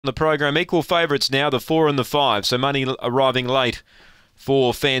The program equal favourites now, the 4 and the 5, so money arriving late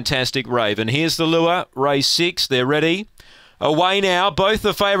for Fantastic Raven. Here's the lure, race 6, they're ready. Away now, both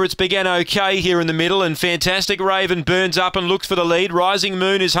the favourites began okay here in the middle, and Fantastic Raven burns up and looks for the lead. Rising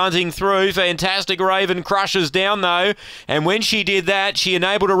Moon is hunting through. Fantastic Raven crushes down though, and when she did that, she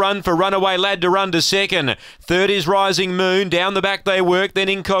enabled a run for Runaway Lad to run to second. Third is Rising Moon, down the back they work, then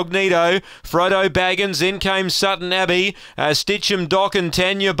Incognito, Frodo Baggins, then came Sutton Abbey, Stitchem Dock and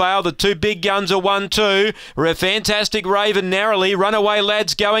Tanya Bale. The two big guns are 1-2. Fantastic Raven narrowly, Runaway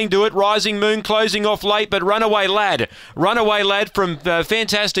Lad's going to it. Rising Moon closing off late, but Runaway Lad from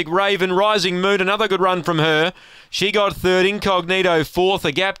Fantastic Raven. Rising Moon, another good run from her. She got third. Incognito fourth.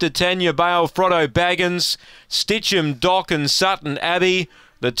 A gap to Tanya Bale, Frodo Baggins, Stitchem Dock and Sutton Abbey.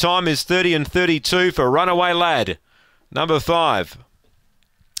 The time is 30 and 32 for Runaway Lad. Number 5.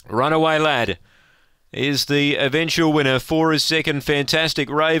 Runaway Lad is the eventual winner. 4 is second, Fantastic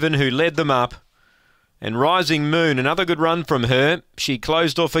Raven, who led them up. And Rising Moon, another good run from her. She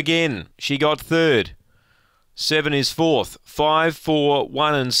closed off again. She got third. 7 is fourth. 5, 4,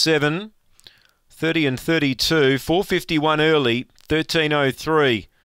 1 and 7. 30 and 32. 4:51 early. 13:03.